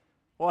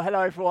Well,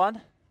 hello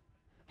everyone.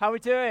 How are we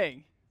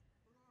doing?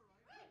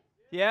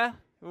 Yeah?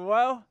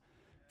 Well?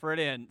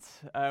 Brilliant.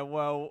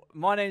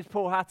 My name's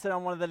Paul Hatton.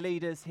 I'm one of the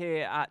leaders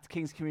here at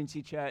King's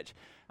Community Church,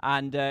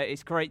 and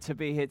it's great to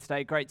be here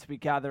today. Great to be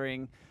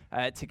gathering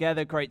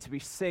together. Great to be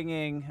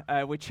singing.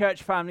 We're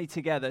church family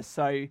together,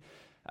 so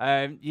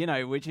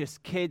we're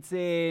just kids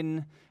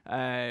in,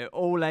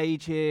 all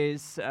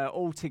ages,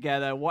 all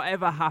together.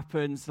 Whatever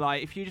happens,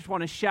 like if you just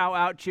want to shout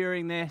out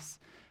during this,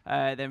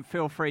 then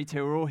feel free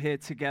to. We're all here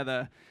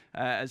together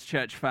as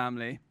church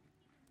family.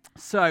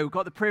 So we've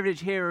got the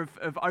privilege here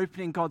of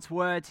opening God's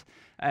Word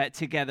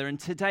together. And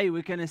today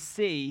we're going to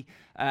see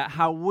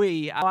how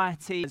we,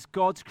 as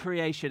God's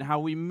creation, how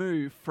we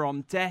move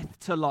from death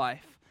to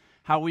life,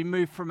 how we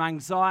move from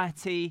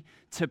anxiety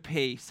to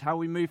peace, how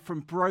we move from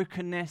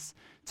brokenness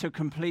to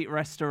complete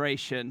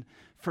restoration,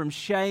 from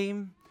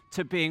shame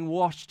to being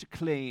washed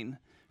clean,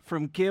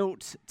 from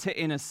guilt to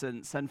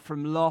innocence, and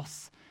from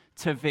loss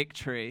to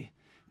victory.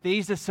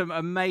 These are some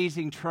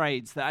amazing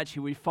trades that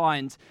actually we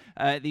find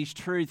these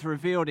truths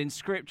revealed in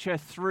Scripture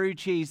through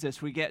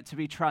Jesus. We get to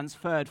be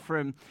transferred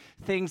from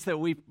things that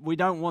we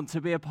don't want to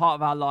be a part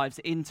of our lives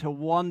into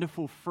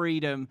wonderful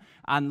freedom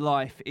and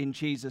life in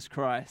Jesus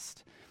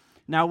Christ.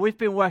 Now, we've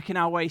been working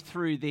our way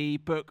through the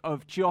book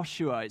of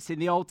Joshua. It's in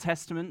the Old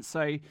Testament,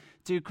 so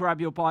do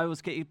grab your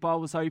Bibles, get your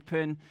Bibles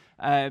open.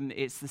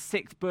 It's the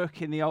 6th book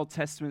in the Old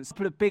Testament. So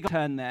put a big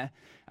turn there,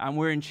 and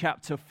we're in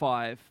chapter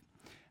 5.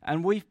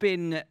 And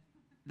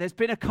there's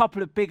been a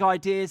couple of big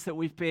ideas that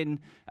we've been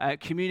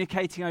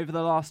communicating over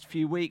the last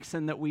few weeks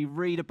and that we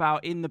read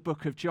about in the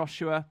book of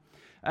Joshua.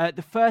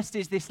 The first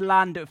is this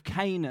land of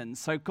Canaan.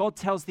 So God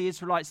tells the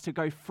Israelites to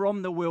go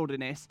from the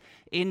wilderness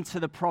into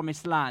the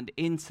promised land,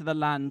 into the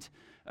land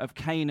of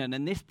Canaan.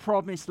 And this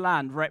promised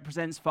land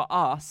represents for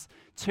us,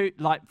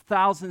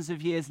 thousands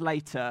of years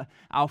later,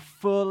 our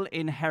full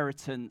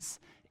inheritance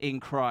in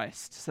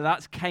Christ. So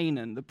that's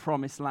Canaan, the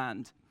promised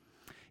land.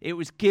 It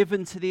was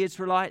given to the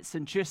Israelites,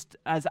 and just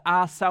as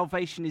our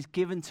salvation is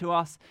given to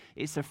us,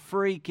 it's a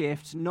free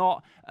gift,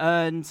 not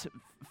earned,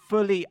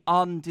 fully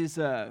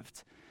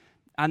undeserved.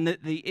 And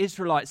that the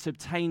Israelites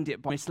obtained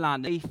it by this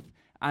land, faith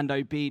and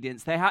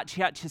obedience. They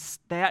actually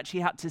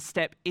had to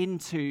step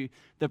into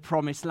the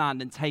promised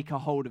land and take a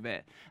hold of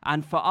it.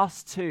 And for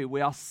us too, we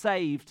are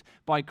saved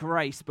by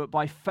grace, but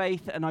by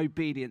faith and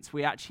obedience,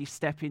 we actually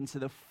step into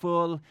the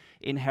full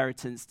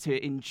inheritance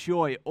to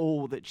enjoy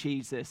all that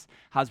Jesus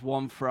has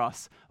won for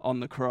us on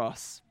the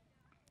cross.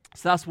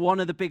 So that's one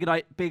of the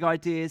big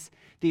ideas.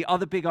 The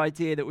other big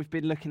idea that we've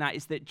been looking at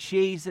is that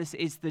Jesus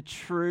is the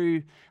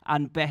true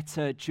and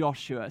better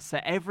Joshua. So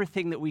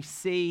everything that we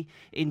see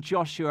in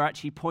Joshua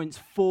actually points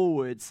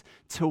forwards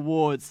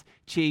towards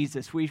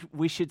Jesus.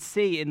 We should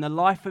see in the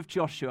life of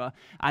Joshua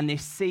and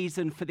this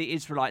season for the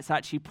Israelites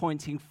actually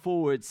pointing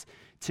forwards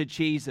to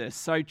Jesus.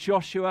 So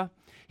Joshua,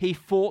 he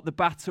fought the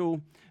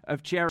battle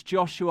of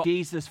Jericho.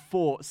 Jesus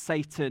fought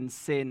Satan,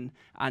 sin,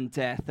 and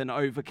death and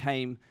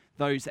overcame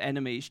those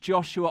enemies.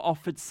 Joshua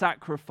offered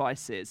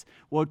sacrifices,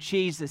 while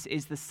Jesus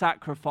is the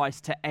sacrifice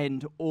to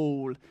end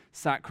all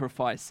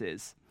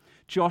sacrifices.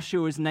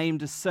 Joshua was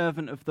named a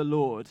servant of the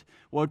Lord,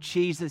 while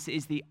Jesus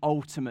is the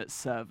ultimate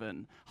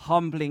servant,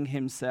 humbling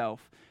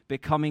himself,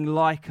 becoming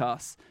like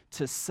us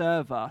to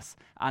serve us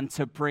and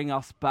to bring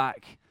us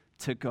back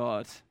to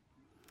God.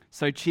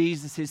 So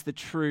Jesus is the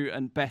true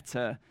and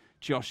better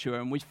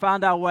Joshua. And we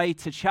found our way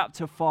to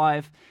chapter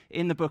 5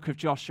 in the book of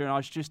Joshua, and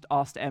I just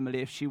asked Emily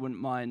if she wouldn't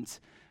mind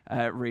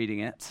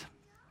reading it.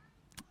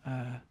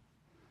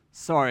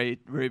 Sorry,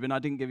 Ruben, I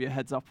didn't give you a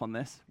heads up on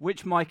this.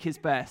 Which mic is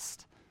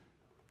best?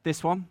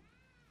 This one?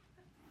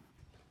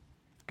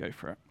 Go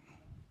for it.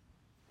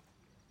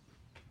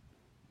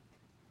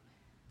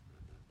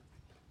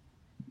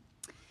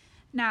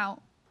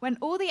 Now, when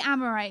all the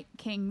Amorite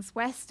kings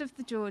west of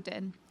the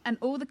Jordan and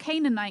all the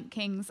Canaanite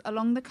kings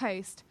along the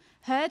coast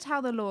heard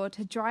how the Lord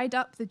had dried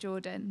up the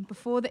Jordan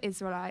before the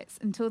Israelites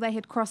until they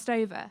had crossed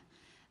over,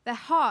 their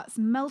hearts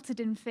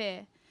melted in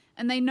fear,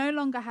 and they no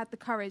longer had the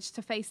courage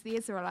to face the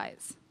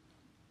Israelites.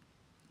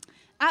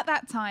 At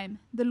that time,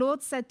 the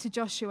Lord said to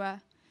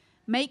Joshua,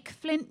 "Make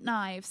flint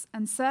knives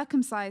and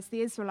circumcise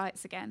the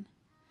Israelites again."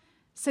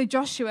 So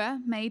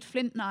Joshua made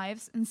flint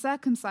knives and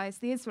circumcised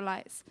the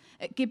Israelites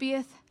at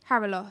Gibeath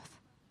Haraloth.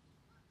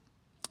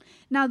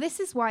 Now this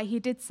is why he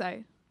did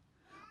so.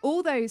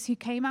 All those who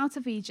came out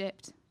of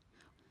Egypt,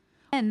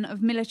 men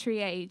of military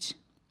age,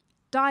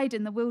 died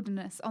in the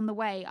wilderness on the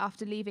way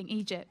after leaving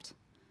Egypt.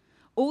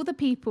 All the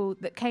people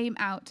that came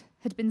out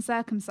had been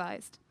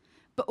circumcised,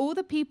 but all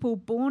the people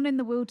born in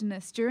the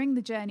wilderness during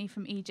the journey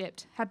from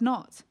Egypt had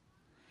not.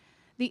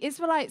 The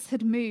Israelites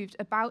had moved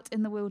about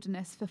in the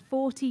wilderness for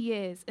 40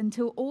 years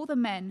until all the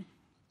men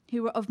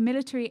who were of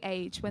military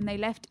age when they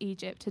left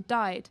Egypt had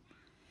died,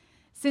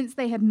 since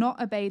they had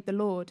not obeyed the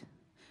Lord.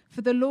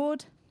 For the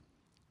Lord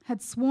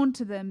had sworn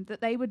to them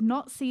that they would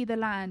not see the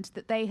land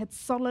that they had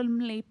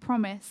solemnly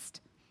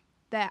promised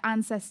their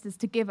ancestors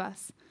to give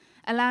us,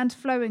 a land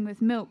flowing with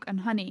milk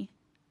and honey.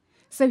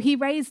 So he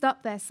raised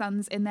up their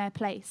sons in their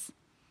place.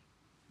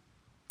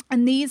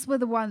 And these were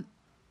the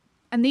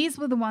And these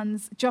were the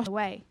ones Joshua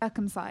away,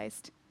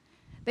 circumcised.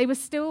 They were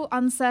still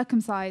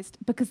uncircumcised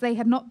because they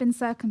had not been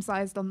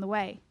circumcised on the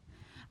way.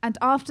 And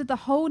after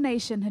the whole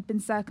nation had been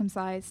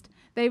circumcised,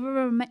 they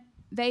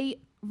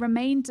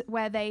remained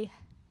where they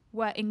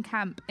were in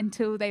camp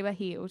until they were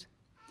healed.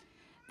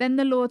 Then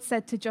the Lord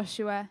said to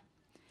Joshua,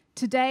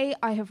 "Today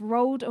I have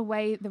rolled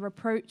away the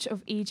reproach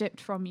of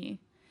Egypt from you."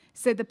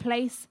 So the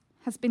place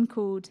has been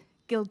called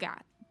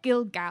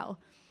Gilgal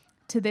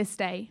to this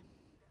day.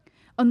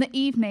 On the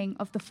evening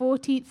of the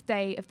 14th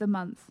day of the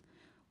month,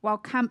 while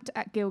camped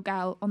at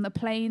Gilgal on the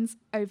plains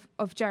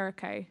of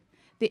Jericho,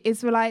 the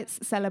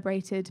Israelites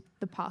celebrated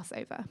the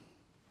Passover.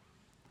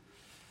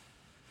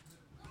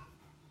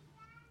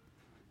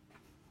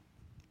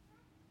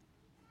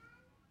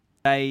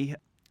 Today,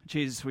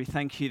 Jesus, we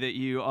thank you that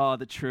you are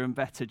the true and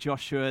better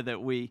Joshua,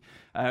 that we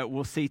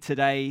will see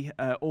today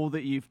all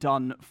that you've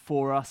done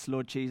for us,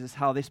 Lord Jesus,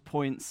 how this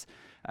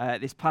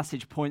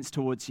passage points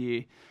towards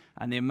you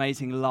and the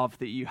amazing love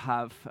that you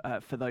have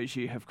for those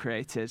you have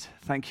created.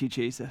 Thank you,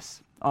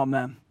 Jesus.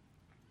 Amen.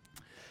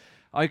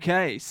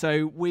 Okay,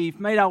 so we've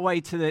made our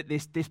way to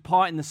this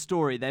part in the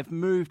story. They've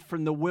moved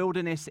from the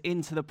wilderness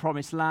into the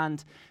promised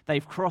land.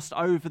 They've crossed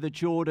over the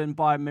Jordan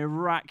by a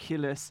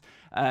miraculous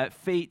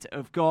feat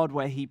of God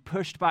where he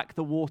pushed back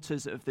the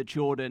waters of the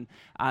Jordan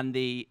and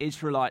the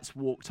Israelites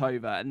walked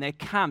over. And they're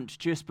camped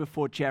just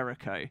before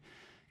Jericho.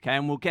 Okay,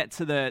 and we'll get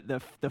to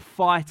the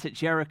fight at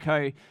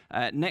Jericho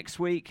next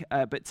week.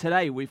 But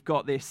today we've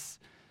got this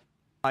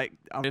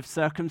of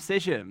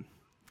circumcision.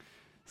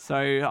 So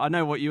I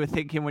know what you were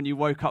thinking when you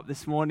woke up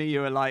this morning.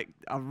 You were like,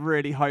 I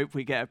really hope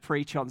we get a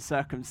preach on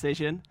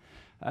circumcision.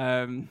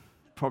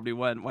 Probably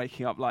weren't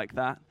waking up like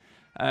that.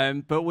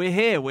 But we're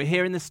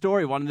here in the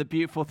story. One of the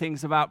beautiful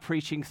things about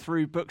preaching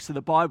through books of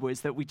the Bible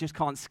is that we just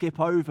can't skip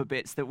over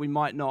bits that we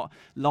might not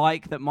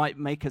like, that might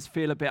make us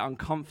feel a bit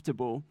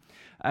uncomfortable.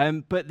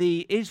 But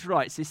the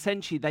Israelites,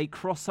 essentially, they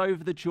cross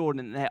over the Jordan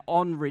and they're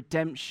on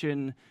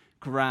redemption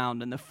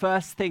ground. And the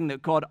first thing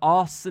that God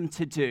asks them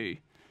to do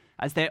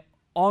as they're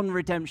on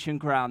redemption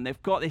ground,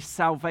 they've got this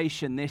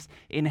salvation, this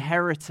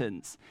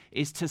inheritance,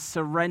 is to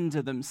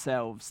surrender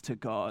themselves to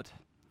God.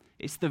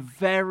 It's the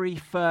very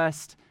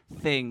first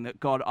thing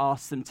that God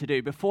asks them to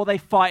do before they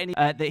fight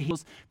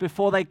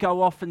before they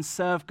go off and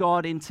serve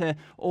God into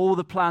all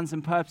the plans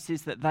and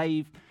purposes that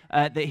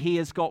He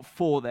has got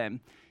for them.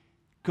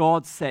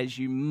 God says,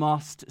 you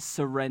must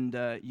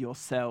surrender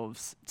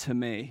yourselves to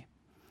me.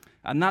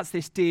 And that's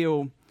this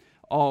deal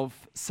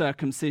of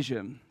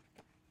circumcision.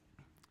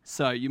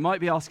 So you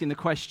might be asking the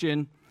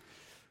question,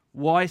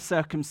 why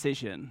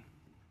circumcision?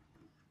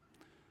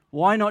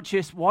 Why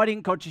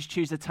didn't God just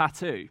choose a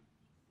tattoo?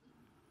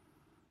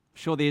 I'm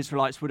sure the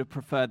Israelites would have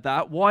preferred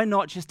that. Why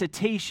not just a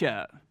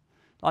t-shirt?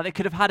 Like they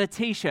could have had a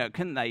t-shirt,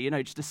 couldn't they?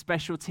 Just a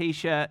special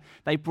t-shirt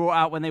they brought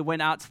out when they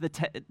went out to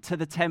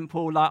the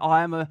temple, like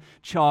I am a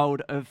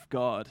child of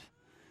God.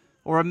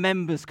 Or a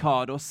member's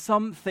card or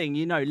something,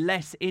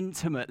 less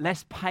intimate,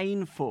 less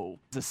painful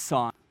as a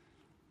sign.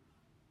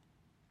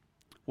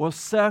 Well,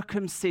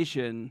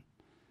 circumcision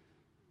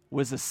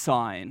was a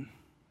sign.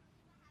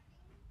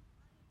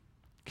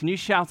 Can you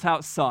shout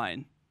out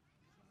sign?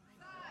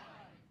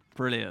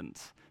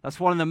 Brilliant. That's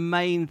one of the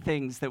main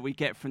things that we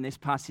get from this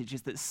passage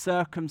is that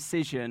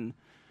circumcision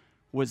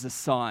was a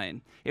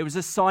sign. It was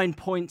a sign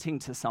pointing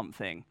to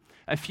something.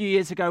 A few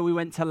years ago, we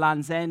went to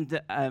Land's End.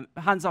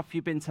 Hands up if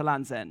you've been to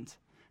Land's End.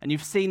 And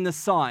you've seen the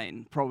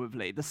sign,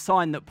 probably, the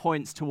sign that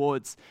points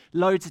towards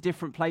loads of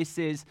different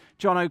places.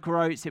 John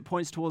O'Groats, it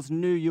points towards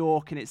New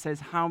York, and it says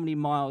how many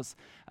miles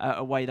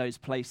away those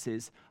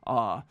places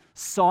are.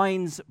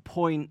 Signs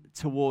point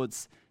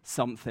towards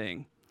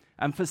something.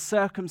 And for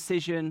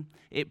circumcision,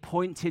 it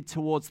pointed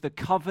towards the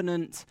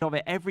covenant of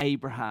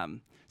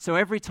Abraham. So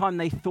every time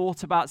they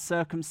thought about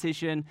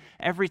circumcision,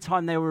 every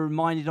time they were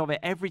reminded of it,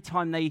 every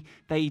time they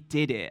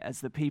did it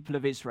as the people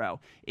of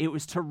Israel, it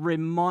was to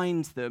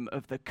remind them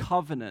of the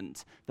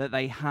covenant that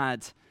they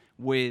had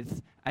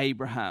with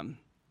Abraham.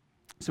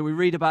 So we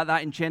read about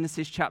that in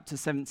Genesis chapter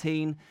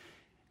 17.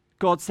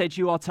 God said,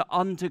 you are to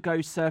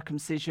undergo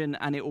circumcision,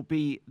 and it will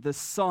be the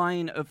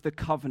sign of the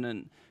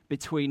covenant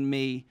between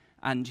me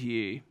and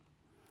you.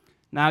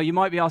 Now, you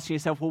might be asking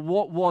yourself, well,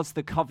 what was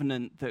the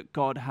covenant that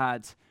God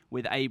had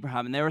with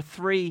Abraham? And there are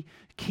three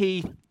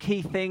key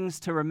things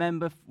to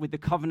remember with the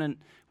covenant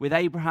with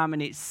Abraham,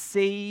 and it's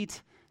seed,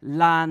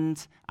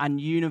 land,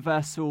 and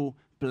universal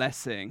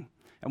blessing.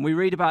 And we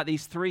read about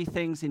these three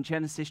things in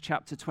Genesis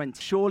chapter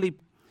 20.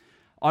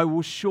 I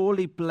will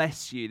surely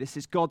bless you. This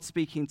is God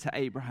speaking to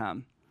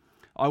Abraham.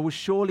 I will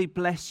surely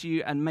bless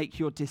you and make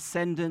your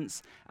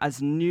descendants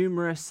as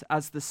numerous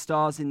as the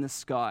stars in the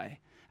sky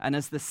and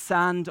as the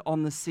sand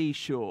on the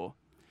seashore.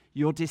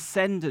 Your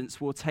descendants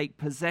will take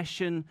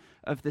possession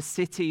of the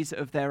cities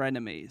of their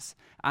enemies,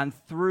 and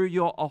through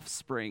your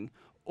offspring,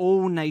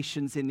 all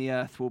nations in the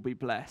earth will be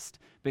blessed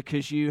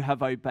because you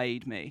have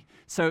obeyed me.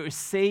 So it was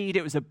seed,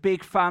 it was a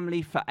big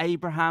family for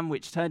Abraham,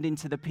 which turned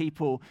into the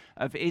people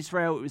of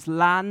Israel. It was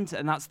land,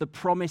 and that's the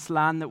promised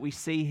land that we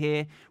see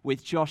here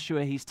with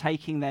Joshua. He's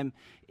taking them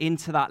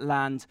into that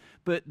land.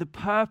 But the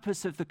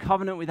purpose of the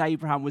covenant with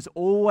Abraham was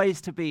always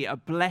to be a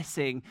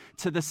blessing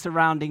to the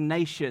surrounding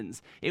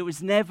nations. It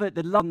was never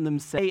the love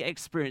they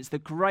experienced, the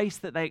grace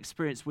that they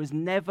experienced was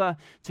never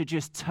to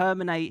just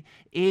terminate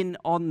in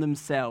on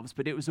themselves,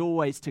 but it was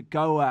always to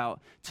go out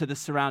to the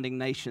surrounding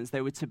nations. They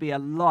were to be a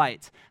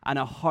light and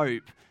a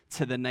hope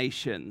to the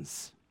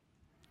nations.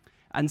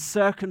 And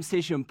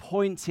circumcision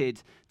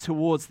pointed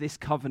towards this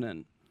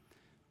covenant.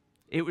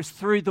 It was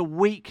through the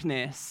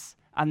weakness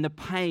and the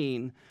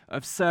pain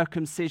of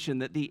circumcision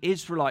that the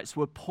Israelites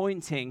were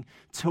pointing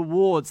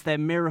towards their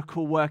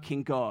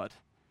miracle-working God.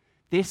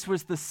 This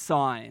was the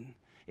sign.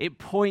 It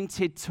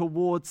pointed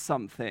towards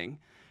something,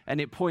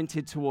 and it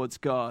pointed towards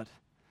God.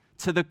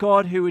 To the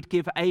God who would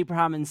give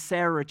Abraham and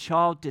Sarah a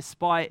child,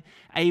 despite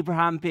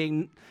Abraham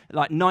being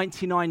like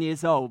 99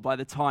 years old by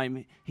the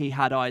time he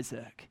had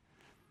Isaac.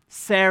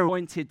 Sarah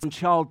pointed to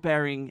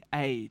childbearing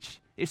age.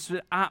 It's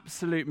an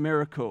absolute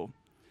miracle.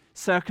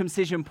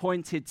 Circumcision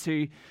pointed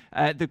to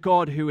the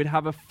God who would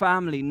have a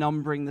family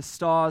numbering the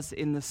stars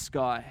in the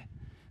sky.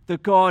 The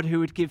God who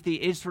would give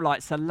the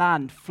Israelites a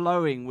land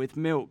flowing with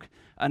milk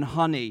and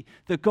honey.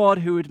 The God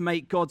who would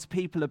make God's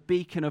people a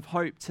beacon of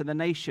hope to the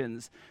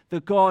nations.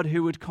 The God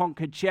who would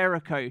conquer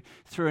Jericho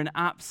through an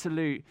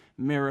absolute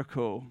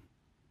miracle.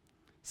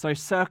 So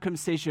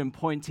circumcision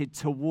pointed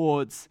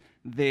towards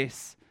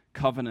this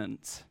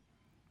covenant.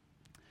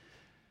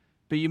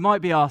 But you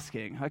might be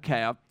asking,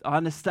 okay, I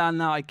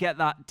understand that, I get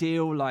that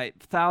deal, like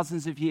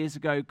thousands of years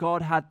ago,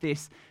 God had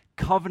this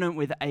covenant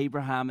with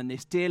Abraham and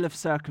this deal of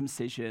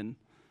circumcision.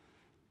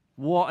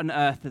 What on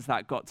earth has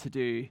that got to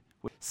do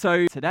with?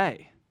 So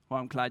today,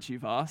 well, I'm glad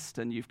you've asked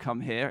and you've come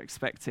here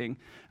expecting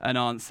an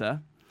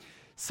answer.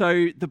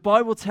 So the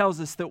Bible tells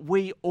us that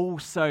we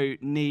also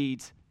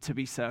need to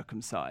be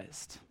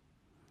circumcised.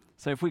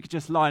 So if we could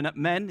just line up,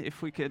 men,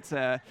 if we could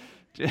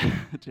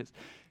just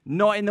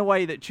not in the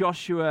way that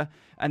Joshua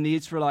and the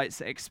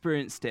Israelites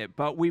experienced it,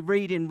 but we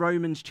read in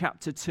Romans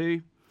chapter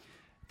 2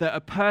 that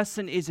a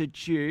person is a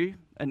Jew,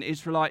 an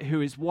Israelite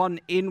who is one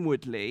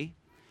inwardly,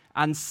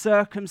 and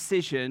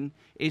circumcision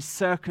is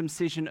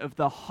circumcision of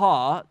the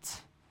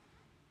heart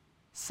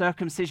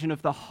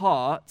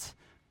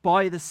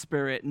by the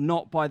Spirit,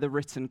 not by the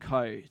written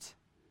code.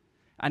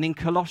 And in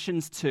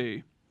Colossians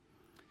 2,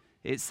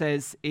 it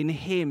says, in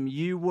him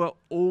you were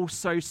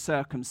also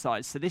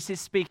circumcised. So this is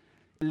speaking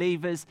to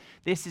believers.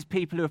 This is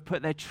people who have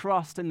put their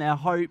trust and their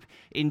hope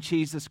in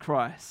Jesus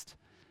Christ.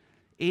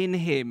 In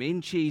him,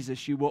 in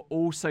Jesus, you were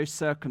also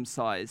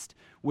circumcised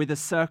with a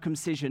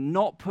circumcision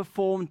not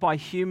performed by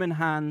human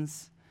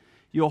hands.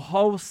 Your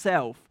whole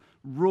self,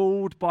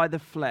 ruled by the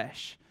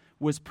flesh,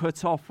 was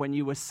put off when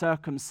you were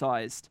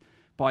circumcised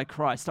by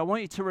Christ. I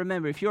want you to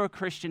remember, if you're a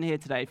Christian here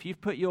today, if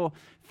you've put your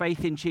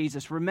faith in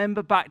Jesus,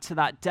 remember back to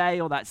that day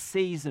or that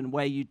season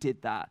where you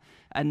did that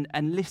and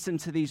listen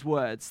to these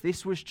words.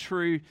 This was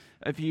true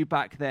of you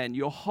back then.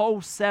 Your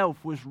whole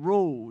self was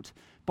ruled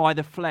by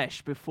the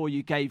flesh before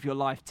you gave your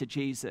life to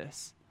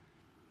Jesus.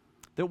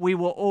 That we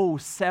were all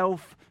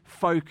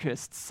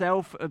self-focused,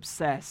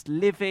 self-obsessed,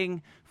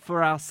 living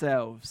for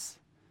ourselves.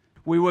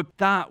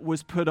 That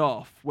was put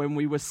off when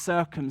we were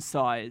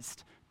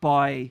circumcised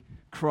by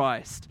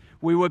Christ.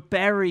 We were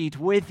buried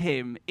with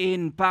him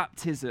in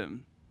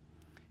baptism,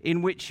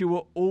 in which you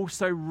were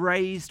also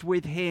raised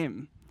with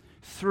him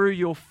through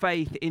your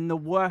faith in the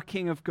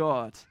working of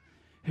God,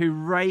 who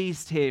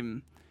raised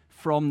him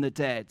from the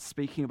dead,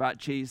 speaking about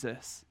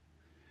Jesus.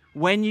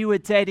 When you were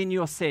dead in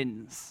your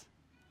sins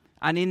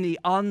and in the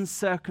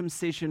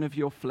uncircumcision of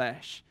your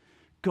flesh,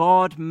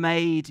 God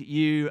made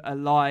you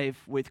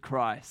alive with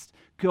Christ.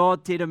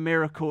 God did a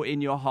miracle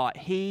in your heart.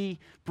 He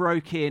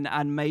broke in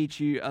and made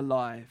you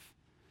alive.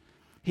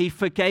 He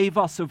forgave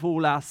us of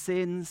all our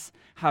sins,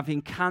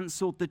 having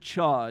cancelled the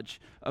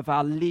charge of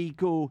our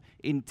legal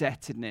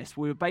indebtedness.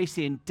 We were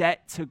basically in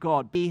debt to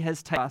God. He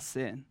has taken our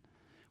sin,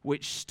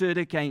 which stood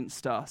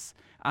against us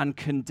and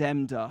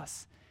condemned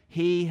us.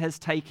 He has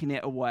taken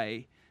it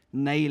away,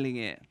 nailing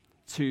it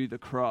to the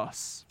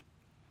cross.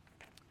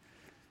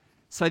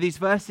 So these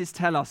verses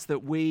tell us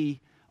that we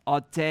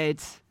are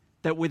dead,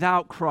 that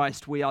without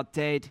Christ we are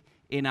dead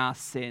in our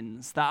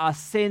sins, that our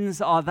sins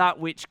are that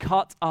which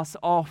cut us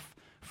off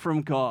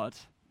from God.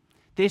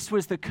 This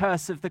was the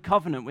curse of the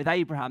covenant with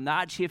Abraham,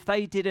 that actually if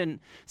they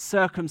didn't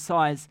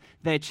circumcise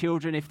their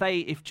children,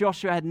 if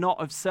Joshua had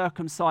not have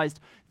circumcised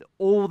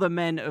all the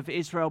men of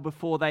Israel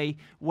before they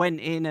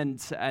went in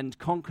and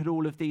conquered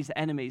all of these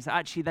enemies,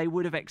 actually they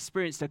would have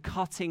experienced a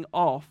cutting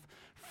off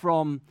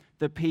from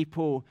the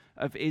people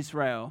of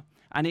Israel.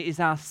 And it is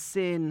our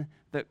sin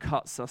that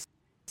cuts us.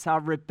 It's our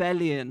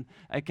rebellion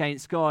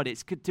against God.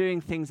 It's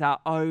doing things our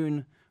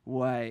own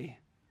way.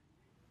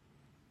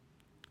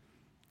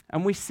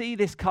 And we see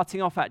this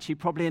cutting off actually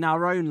probably in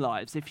our own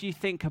lives. If you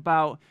think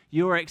about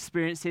your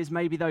experiences,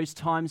 maybe those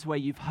times where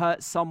you've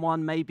hurt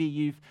someone, maybe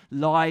you've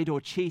lied or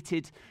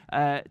cheated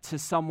to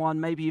someone,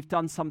 maybe you've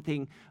done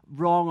something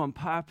wrong on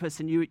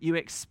purpose, and you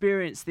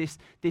experience this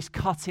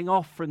cutting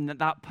off from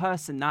that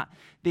person,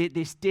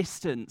 this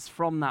distance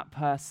from that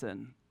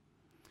person.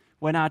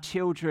 When our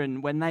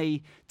children, when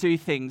they do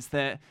things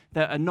that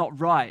are not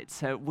right,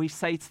 we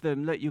say to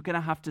them, look, you're going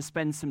to have to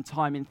spend some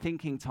time in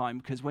thinking time,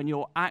 because when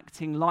you're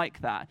acting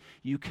like that,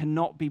 you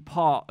cannot be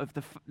part of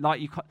the,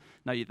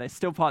 they're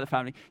still part of the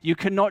family. You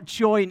cannot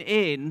join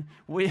in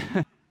with,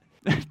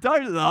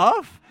 don't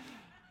laugh.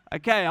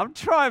 Okay, I'm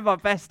trying my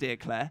best here,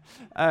 Claire.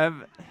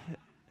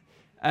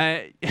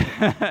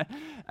 That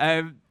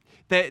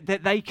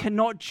they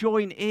cannot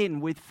join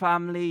in with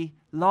family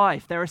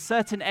life. There are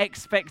certain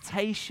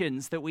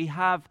expectations that we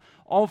have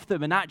of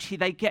them, and actually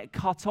they get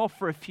cut off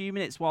for a few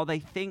minutes while they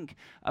think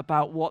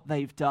about what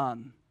they've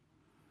done.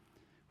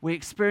 We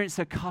experience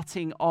a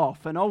cutting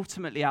off, and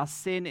ultimately our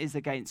sin is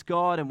against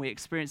God, and we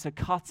experience a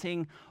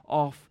cutting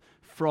off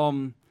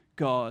from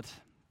God.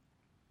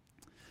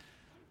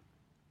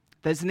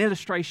 There's an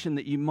illustration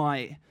that you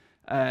might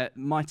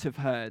have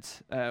heard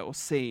or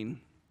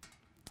seen,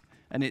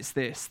 and it's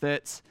this,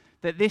 that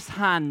this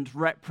hand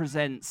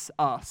represents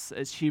us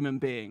as human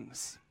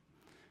beings,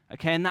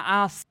 okay? And that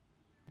our sin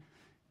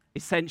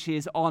essentially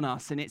is on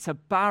us, and it's a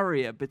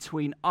barrier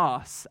between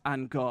us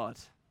and God,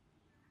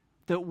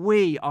 that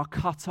we are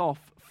cut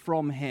off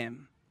from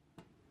Him.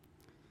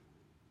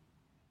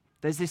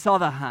 There's this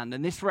other hand,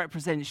 and this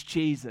represents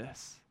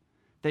Jesus,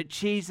 that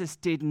Jesus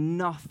did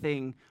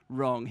nothing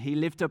wrong. He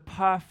lived a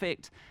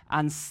perfect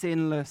and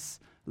sinless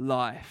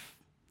life.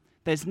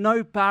 There's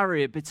no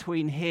barrier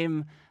between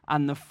Him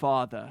and the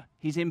Father.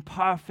 He's in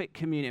perfect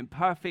communion,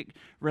 perfect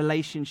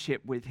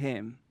relationship with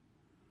Him.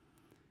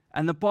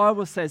 And the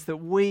Bible says that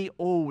we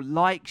all,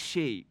 like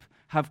sheep,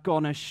 have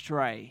gone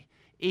astray.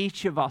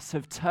 Each of us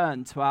have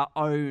turned to our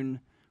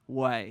own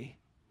way.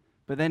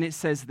 But then it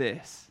says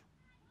this,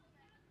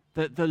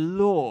 that the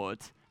Lord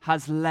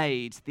has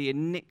laid the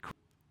iniquity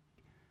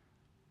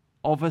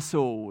of us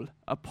all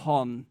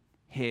upon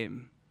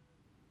Him.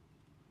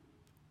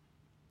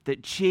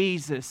 That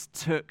Jesus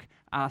took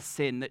our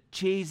sin, that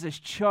Jesus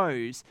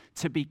chose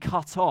to be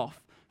cut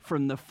off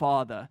from the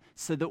Father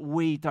so that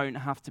we don't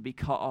have to be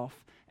cut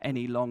off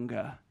any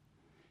longer.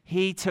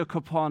 He took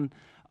upon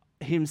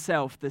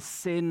Himself the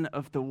sin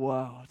of the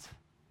world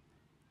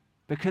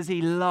because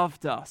He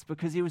loved us,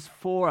 because He was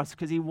for us,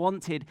 because He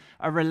wanted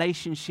a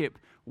relationship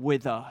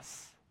with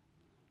us.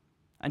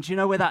 And do you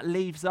know where that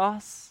leaves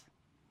us?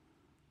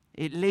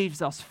 It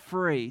leaves us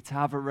free to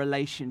have a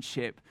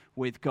relationship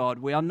with God.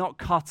 We are not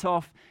cut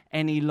off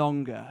any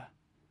longer.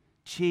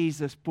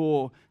 Jesus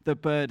bore the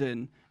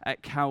burden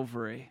at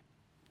Calvary.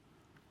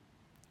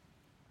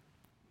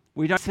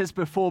 We don't, as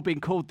before, been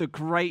called the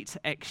Great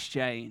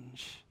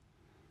Exchange.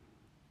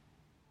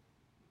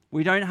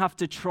 We don't have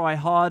to try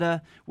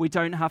harder. We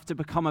don't have to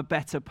become a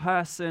better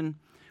person.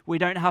 We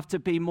don't have to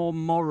be more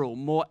moral,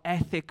 more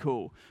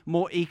ethical,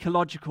 more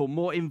ecological,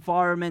 more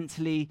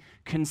environmentally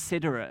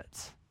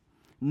considerate.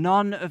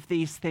 None of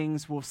these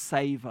things will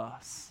save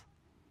us.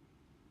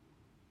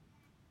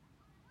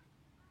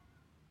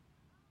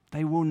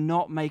 They will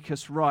not make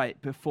us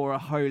right before a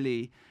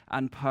holy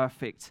and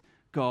perfect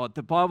God.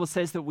 The Bible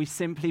says that we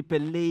simply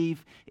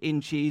believe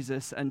in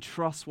Jesus and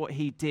trust what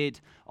He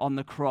did on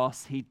the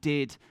cross. He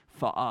did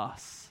for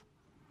us.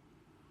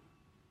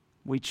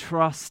 We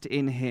trust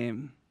in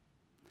Him.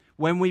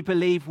 When we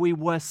believe, we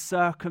were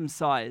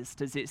circumcised,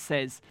 as it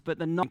says, but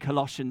the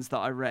Colossians that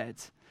I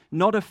read.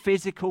 Not a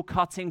physical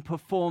cutting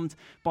performed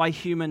by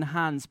human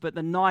hands, but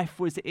the knife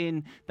was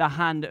in the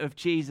hand of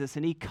Jesus,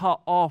 and He cut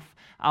off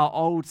our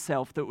old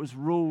self that was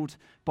ruled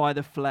by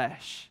the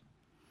flesh.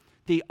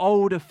 The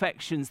old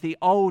affections, the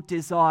old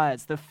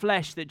desires, the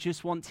flesh that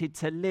just wanted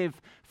to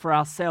live for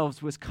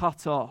ourselves was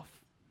cut off.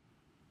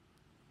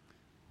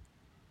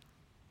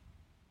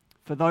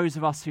 For those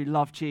of us who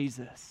love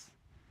Jesus,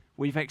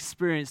 we've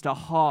experienced a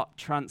heart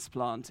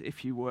transplant,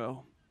 if you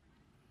will.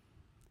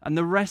 And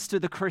the rest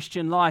of the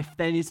Christian life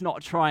then is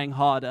not trying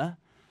harder.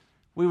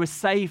 We were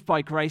saved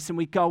by grace and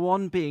we go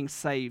on being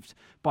saved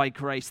by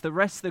grace. The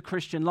rest of the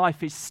Christian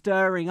life is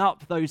stirring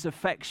up those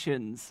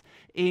affections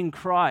in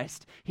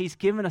Christ. He's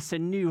given us a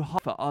new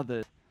heart for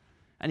others,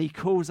 and He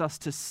calls us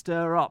to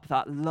stir up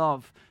that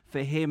love for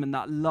Him and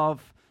that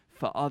love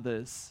for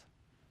others.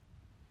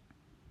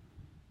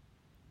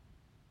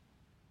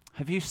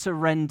 Have you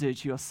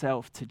surrendered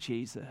yourself to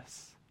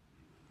Jesus?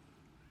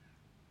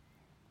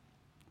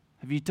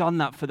 Have you done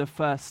that for the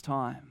first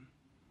time?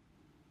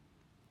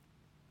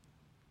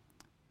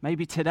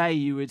 Maybe today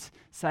you would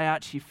say,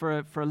 actually,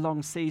 for a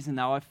long season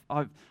now,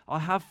 I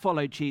have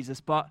followed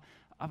Jesus, but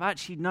I've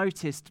actually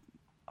noticed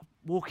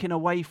walking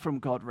away from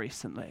God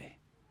recently.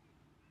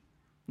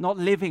 Not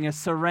living a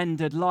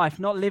surrendered life,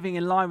 not living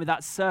in line with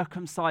that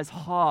circumcised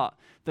heart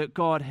that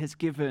God has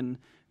given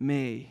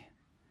me.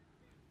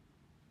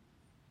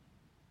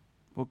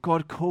 Well,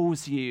 God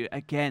calls you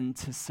again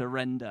to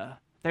surrender.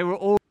 They were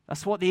all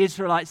That's what the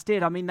Israelites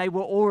did. I mean, they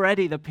were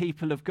already the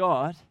people of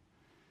God.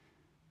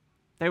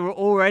 They were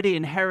already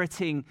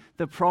inheriting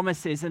the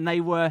promises, and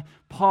they were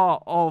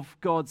part of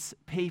God's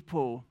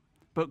people.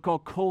 But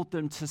God called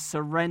them to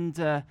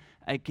surrender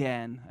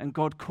again. And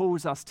God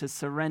calls us to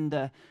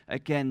surrender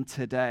again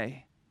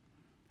today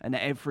and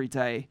every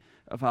day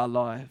of our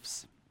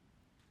lives.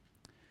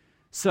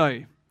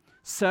 So,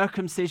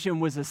 circumcision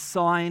was a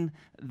sign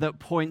that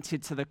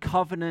pointed to the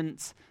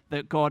covenant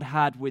that God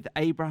had with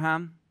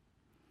Abraham.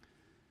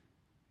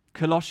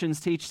 Colossians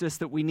teaches us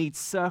that we need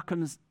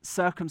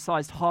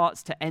circumcised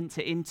hearts to enter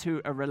into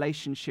a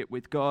relationship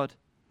with God.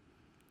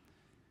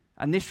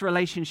 And this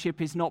relationship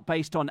is not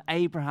based on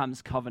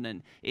Abraham's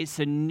covenant. It's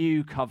a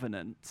new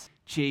covenant.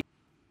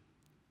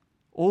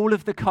 All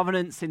of the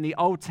covenants in the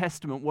Old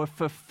Testament were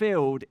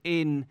fulfilled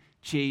in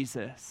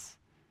Jesus.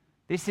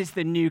 This is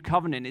the new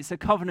covenant. It's a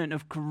covenant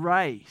of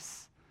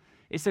grace.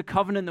 It's a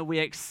covenant that we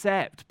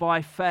accept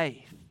by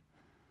faith.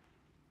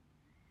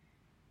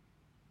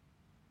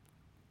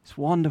 It's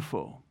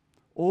wonderful.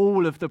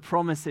 All of the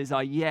promises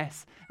are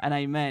yes and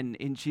amen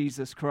in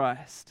Jesus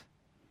Christ.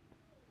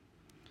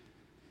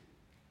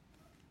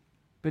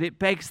 But it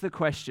begs the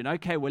question,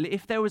 okay, well,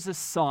 if there was a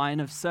sign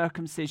of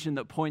circumcision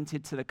that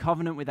pointed to the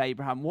covenant with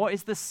Abraham, what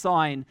is the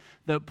sign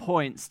that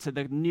points to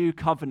the new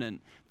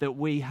covenant that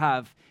we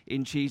have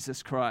in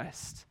Jesus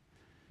Christ?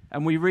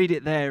 And we read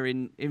it there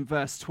in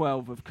verse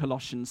 12 of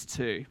Colossians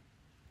 2.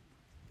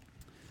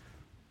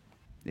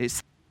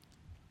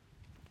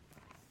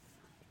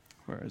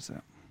 Where is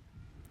it?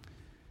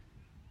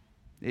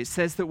 It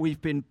says that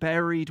we've been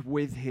buried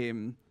with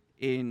him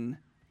in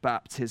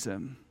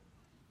baptism.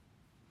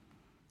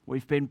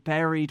 We've been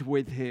buried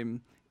with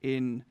him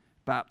in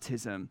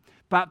baptism.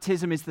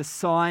 Baptism is the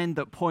sign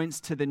that points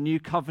to the new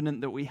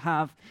covenant that we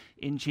have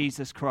in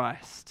Jesus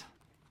Christ.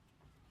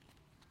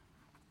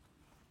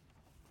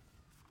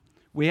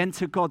 We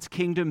enter God's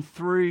kingdom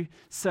through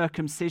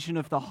circumcision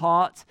of the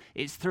heart.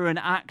 It's through an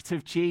act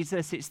of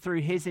Jesus. It's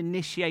through his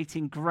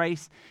initiating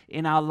grace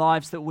in our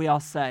lives that we are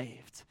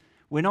saved.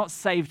 We're not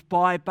saved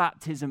by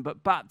baptism,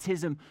 but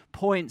baptism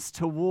points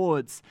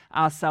towards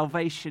our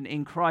salvation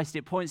in Christ.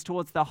 It points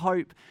towards the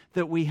hope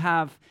that we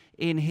have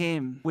in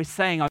him. We're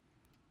saying,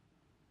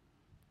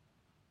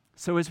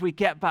 so as we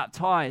get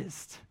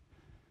baptized,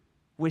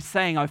 we're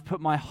saying, I've put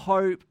my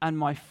hope and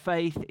my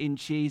faith in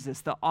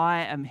Jesus, that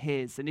I am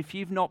his. And if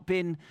you've not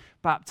been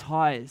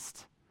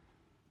baptized,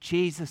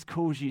 Jesus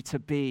calls you to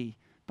be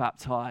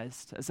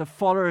baptized. As a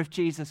follower of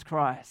Jesus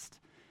Christ,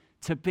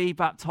 to be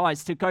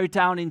baptized, to go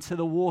down into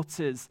the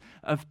waters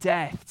of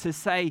death,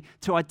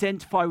 to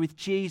identify with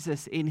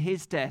Jesus in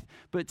his death,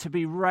 but to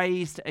be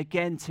raised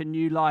again to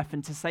new life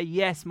and to say,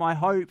 yes, my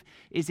hope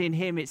is in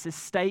him. It's a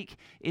stake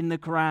in the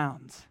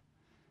ground.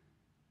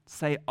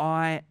 Say,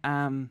 I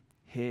am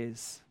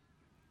his.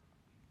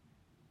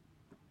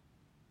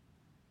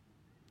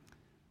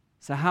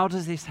 So how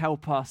does this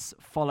help us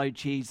follow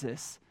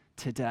Jesus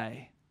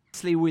today?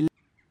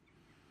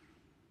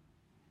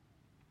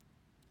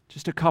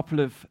 Just a couple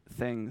of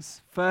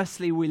things.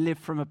 Firstly, we live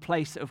from a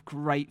place of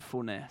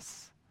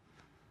gratefulness.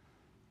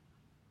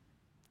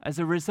 As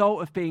a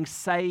result of being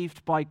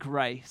saved by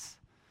grace,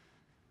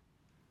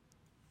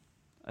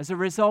 as a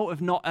result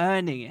of not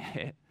earning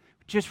it,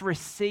 just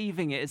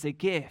receiving it as a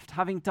gift,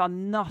 having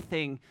done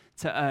nothing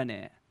to earn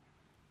it,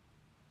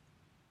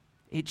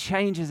 it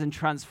changes and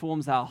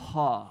transforms our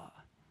heart.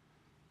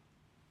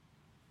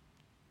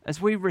 As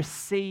we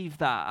receive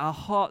that, our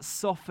heart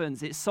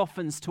softens. It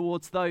softens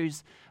towards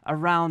those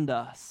around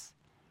us,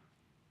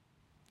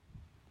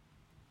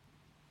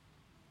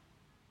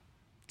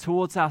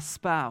 towards our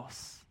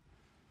spouse,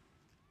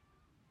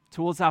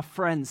 towards our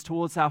friends,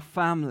 towards our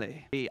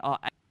family.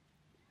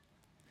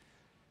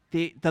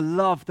 The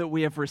love that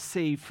we have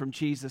received from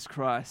Jesus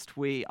Christ,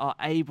 we are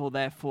able,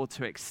 therefore,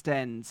 to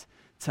extend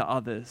to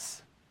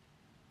others.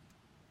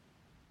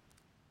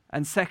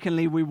 And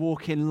secondly, we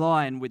walk in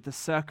line with the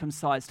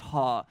circumcised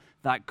heart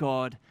that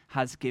God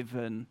has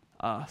given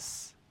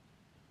us.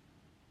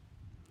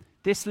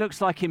 This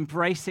looks like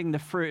embracing the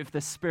fruit of the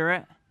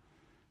Spirit.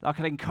 I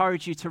could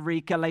encourage you to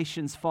read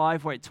Galatians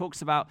 5, where it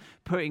talks about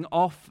putting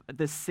off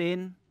the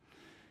sin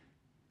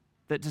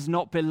that does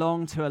not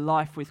belong to a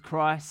life with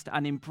Christ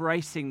and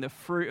embracing the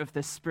fruit of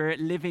the Spirit,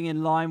 living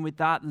in line with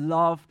that: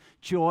 love,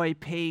 joy,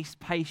 peace,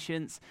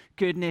 patience,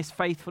 goodness,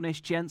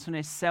 faithfulness,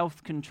 gentleness,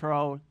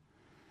 self-control.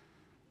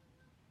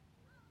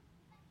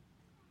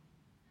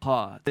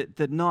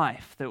 The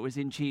knife that was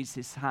in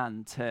Jesus'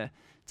 hand to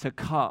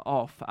cut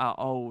off our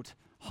old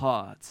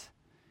heart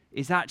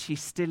is actually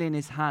still in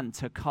his hand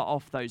to cut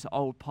off those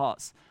old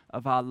parts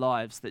of our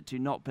lives that do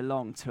not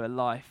belong to a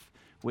life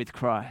with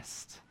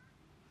Christ.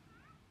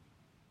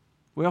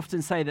 We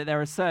often say that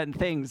there are certain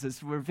things,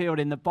 as revealed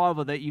in the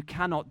Bible, that you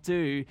cannot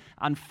do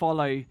and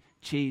follow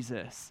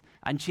Jesus.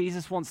 And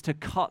Jesus wants to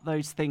cut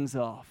those things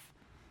off.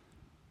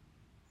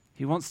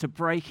 He wants to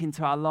break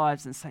into our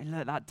lives and say,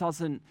 look, that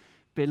doesn't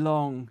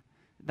belong.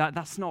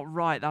 That's not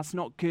right. That's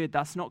not good.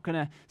 That's not going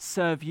to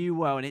serve you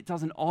well, and it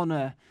doesn't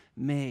honor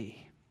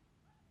me.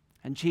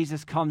 And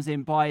Jesus comes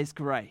in by his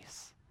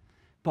grace,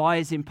 by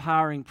his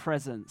empowering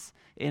presence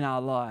in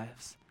our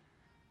lives.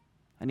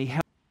 And he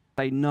helps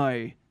us say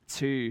no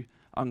to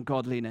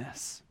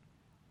ungodliness.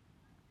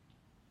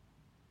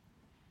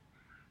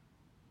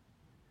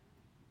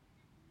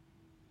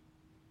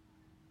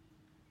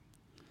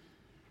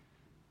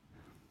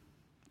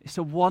 It's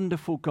a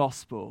wonderful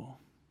gospel.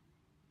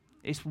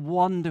 It's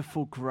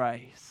wonderful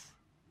grace.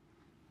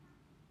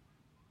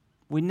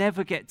 We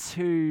never get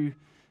too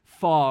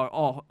far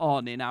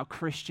on in our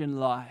Christian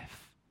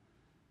life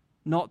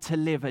not to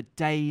live a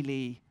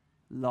daily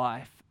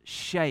life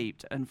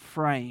shaped and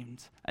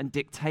framed and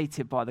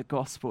dictated by the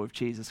gospel of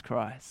Jesus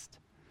Christ.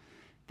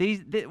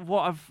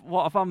 What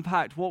I've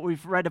unpacked, what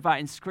we've read about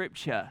in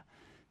Scripture,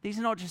 these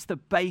are not just the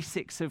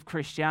basics of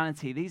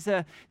Christianity. These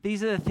are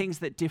the things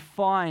that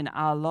define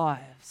our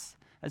lives.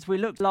 As we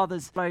look to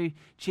others, follow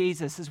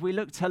Jesus, as we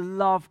look to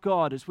love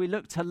God, as we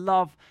look to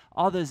love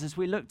others, as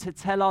we look to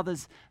tell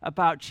others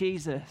about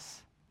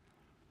Jesus,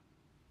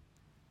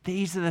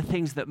 these are the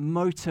things that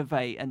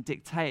motivate and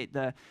dictate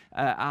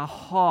our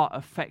heart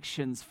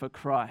affections for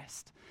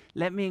Christ.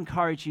 Let me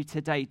encourage you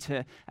today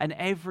and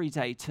every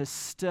day to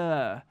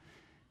stir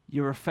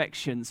your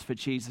affections for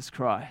Jesus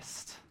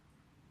Christ.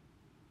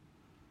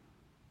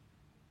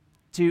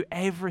 Do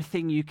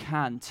everything you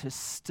can to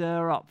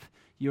stir up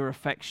your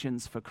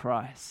affections for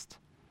Christ.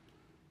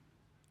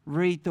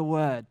 Read the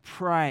word,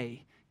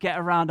 pray, get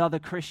around other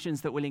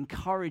Christians that will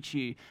encourage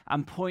you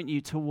and point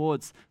you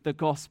towards the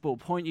gospel,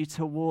 point you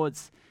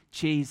towards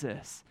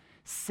Jesus.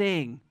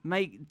 Sing,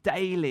 make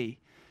daily,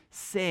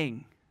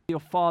 sing. Your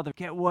Father,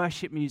 get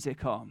worship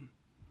music on.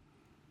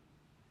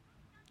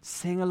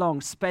 Sing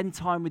along, spend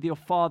time with your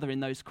Father in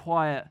those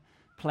quiet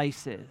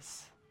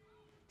places.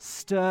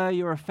 Stir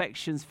your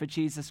affections for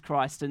Jesus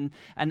Christ, and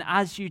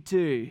as you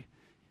do,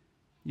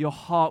 your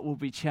heart will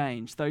be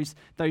changed.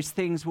 Those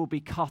things will be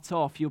cut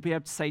off. You'll be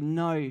able to say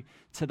no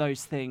to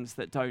those things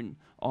that don't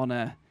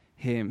honor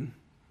him.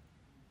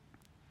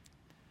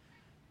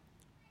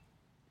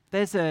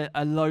 There's a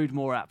load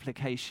more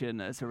application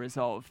as a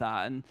result of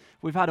that, and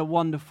we've had a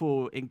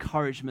wonderful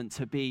encouragement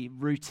to be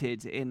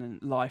rooted in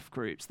life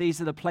groups. These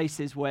are the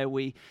places where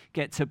we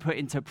get to put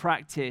into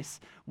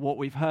practice what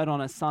we've heard on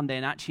a Sunday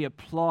and actually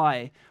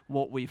apply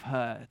what we've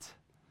heard.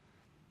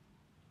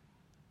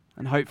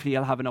 And hopefully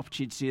you'll have an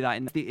opportunity to do that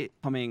in the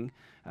coming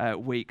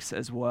weeks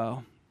as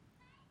well.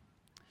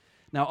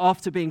 Now,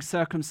 after being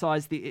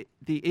circumcised, the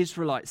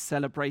Israelites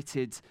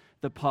celebrated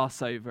the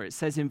Passover. It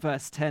says in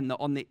verse 10 that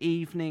on the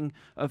evening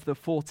of the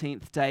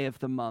 14th day of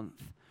the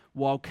month,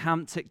 while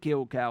camped at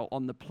Gilgal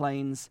on the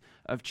plains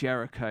of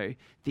Jericho,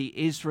 the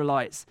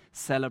Israelites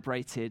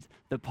celebrated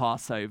the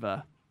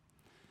Passover.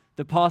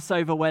 The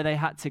Passover where they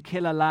had to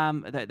kill a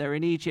lamb, they're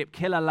in Egypt,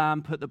 kill a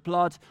lamb, put the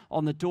blood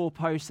on the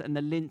doorpost and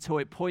the lintel.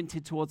 It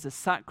pointed towards a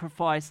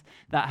sacrifice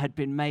that had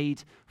been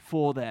made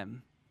for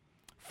them.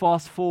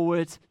 Fast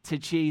forward to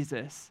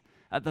Jesus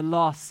at the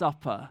Last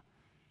Supper.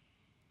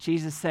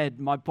 Jesus said,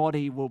 "My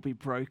body will be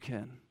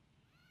broken.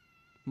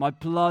 My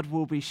blood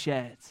will be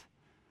shed."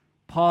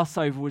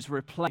 Passover was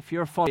replaced. If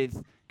you're a follower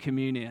with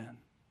communion,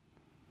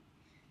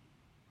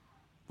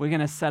 we're going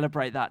to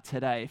celebrate that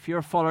today. If you're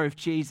a follower of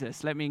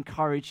Jesus, let me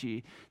encourage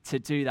you to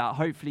do that.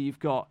 Hopefully you've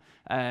got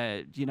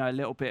a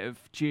little bit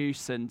of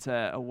juice and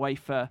a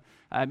wafer.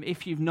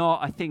 If you've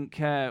not, I think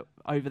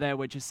over there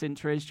where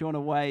Jacinta is, do you want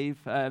to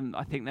wave?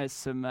 I think there's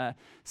some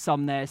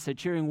there. So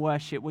during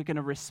worship, we're going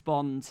to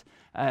respond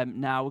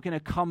now. We're going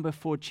to come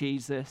before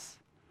Jesus.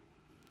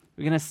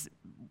 We're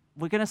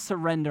going to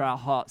surrender our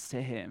hearts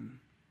to him.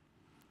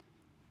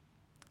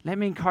 Let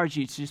me encourage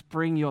you to just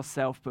bring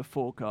yourself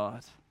before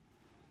God.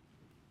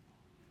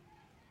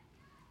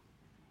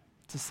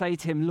 To say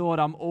to him, "Lord,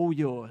 I'm all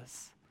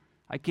yours.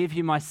 I give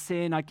you my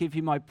sin. I give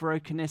you my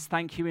brokenness.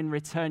 Thank you in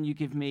return. You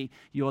give me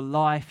your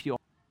life, your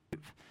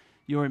hope,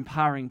 your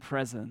empowering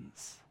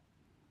presence."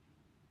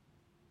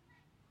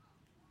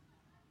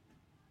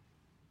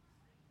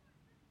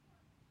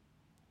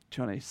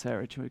 Johnny,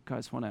 Sarah, do you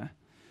guys want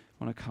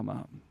to come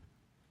up?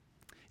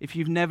 If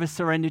you've never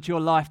surrendered your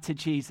life to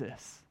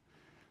Jesus,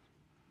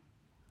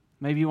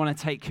 maybe you want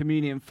to take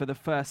communion for the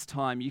first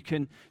time. You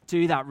can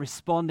do that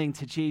responding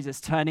to Jesus,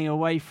 turning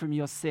away from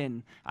your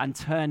sin and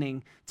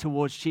turning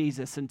towards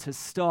Jesus, and to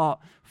start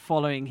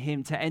following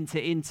him, to enter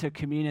into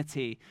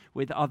community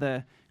with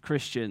other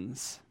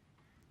Christians.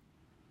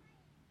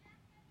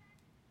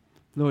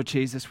 Lord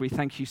Jesus, we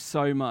thank you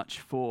so much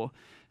for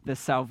the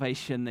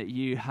salvation that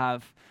you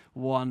have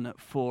won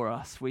for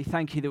us. We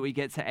thank you that we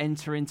get to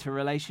enter into a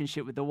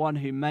relationship with the one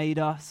who made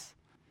us.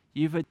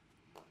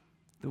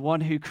 The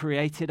one who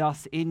created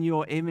us in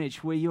your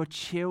image. We're your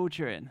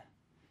children.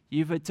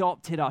 You've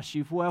adopted us.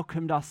 You've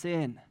welcomed us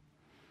in.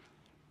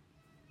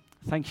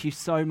 Thank you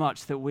so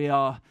much that we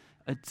are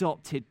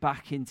adopted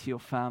back into your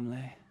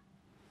family.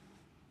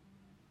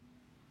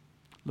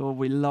 Lord,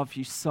 we love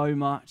you so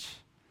much.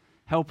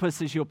 Help us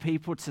as your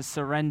people to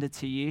surrender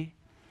to you.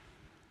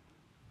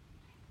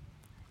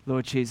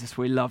 Lord Jesus,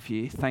 we love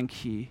you.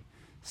 Thank you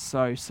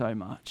so, so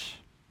much.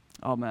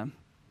 Amen.